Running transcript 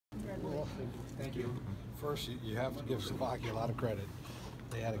Thank you. First, you have to give Slovakia a lot of credit.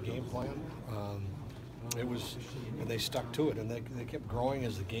 They had a game plan. And they stuck to it, and they kept growing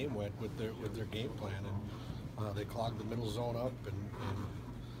as the game went with their game plan, and they clogged the middle zone up and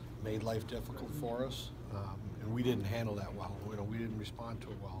made life difficult for us. And we didn't handle that well. We didn't respond to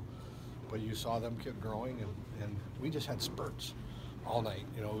it well. But you saw them keep growing, and we just had spurts all night.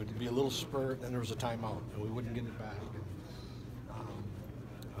 It'd be a little spurt, and there was a timeout, and we wouldn't get it back. And,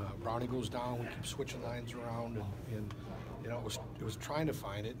 Brownie goes down. We keep switching lines around, and it was trying to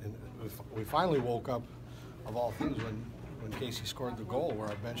find it, and we finally woke up, of all things, when Casey scored the goal, where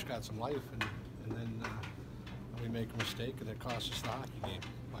our bench got some life, and then we make a mistake, and it cost us the hockey game.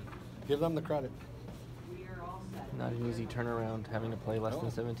 But give them the credit. Not an easy turnaround, having to play less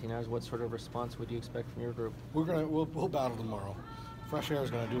than 17 hours. What sort of response would you expect from your group? We'll battle tomorrow. Fresh air is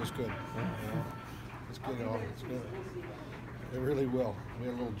going to do us good. It's good. It's good. It really will. We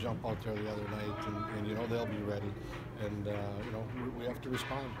had a little jump out there the other night, and they'll be ready, and we have to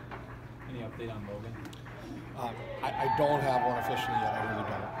respond. Any update on Logan? I don't have one officially yet. I really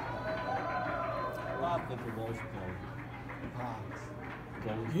don't. A lot of the goals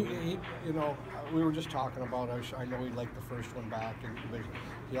we were just talking about. I know he liked the first one back, but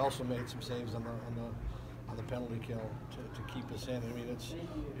he also made some saves on the penalty kill to keep us in. I mean,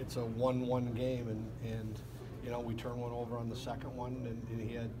 it's a 1-1 game, and we turned one over on the second one, and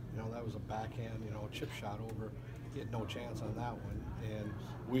he had that was a backhand, chip shot over. He had no chance on that one, and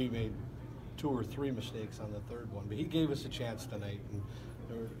we made 2 or 3 mistakes on the third one. But he gave us a chance tonight, and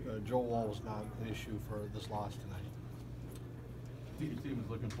Joe Wall was not an issue for this loss tonight. Do you think your team is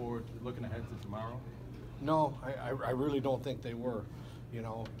looking ahead to tomorrow? No, I really don't think they were.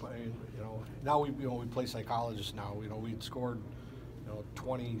 Now we play psychologists now. We'd scored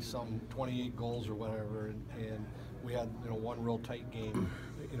 28 goals or whatever, and we had one real tight game,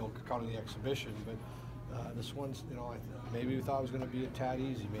 counting the exhibition. But this one's maybe we thought it was going to be a tad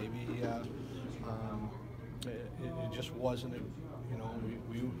easy. Maybe it just wasn't.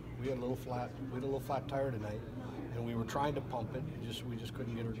 We had a little flat. We had a little flat tire tonight, and we were trying to pump it. We just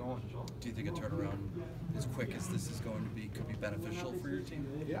couldn't get her going. Do you think a turnaround as quick as this is going to be could be beneficial for your team?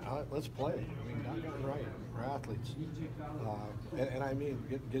 Yeah, let's play. I mean, doggone right. We're athletes, and I mean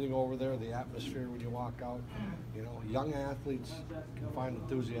getting over there, the atmosphere when you walk out. Young athletes can find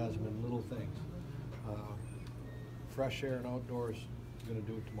enthusiasm in little things. Fresh air and outdoors is going to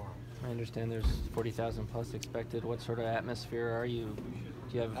do it tomorrow. I understand there's 40,000 plus expected. What sort of atmosphere are you?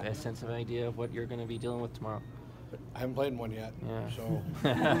 Do you have a sense of idea of what you're going to be dealing with tomorrow? I haven't played one yet, so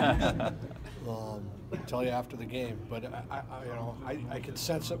I'll tell you after the game. But I could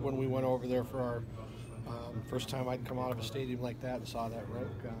sense it when we went over there for our first time. I'd come out of a stadium like that and saw that rink.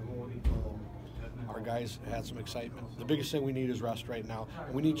 Our guys had some excitement. The biggest thing we need is rest right now.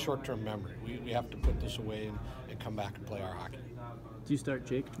 And we need short-term memory. We have to put this away and come back and play our hockey. Do you start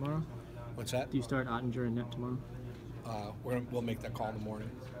Jake tomorrow? What's that? Do you start Ottinger and Net tomorrow? We'll make that call in the morning.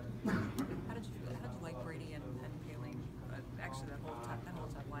 How did you like Brady and Paling? Actually, that whole top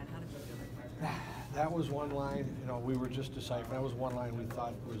line. How did you feel like that? That was one line. We were just deciphering. That was one line we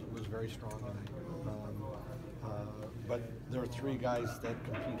thought was very strong tonight. But there are 3 guys that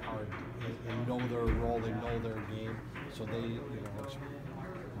compete hard and know their role. They know their game, so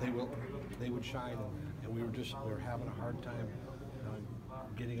they would shine. And we were having a hard time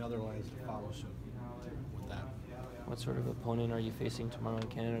getting other lines to follow suit with that. What sort of opponent are you facing tomorrow in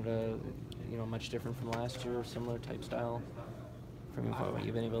Canada? Much different from last year, similar type style from what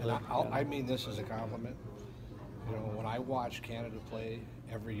you've been able to. I mean this as a compliment. When I watch Canada play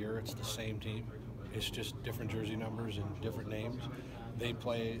every year, it's the same team. It's just different jersey numbers and different names. They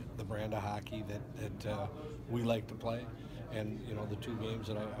play the brand of hockey that we like to play. And the 2 games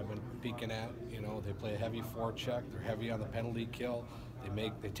that I've been peeking at, they play a heavy forecheck. They're heavy on the penalty kill.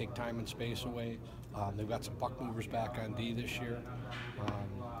 They take time and space away. They've got some puck movers back on D this year.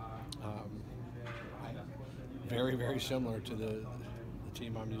 Very, very similar to the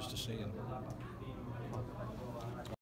team I'm used to seeing.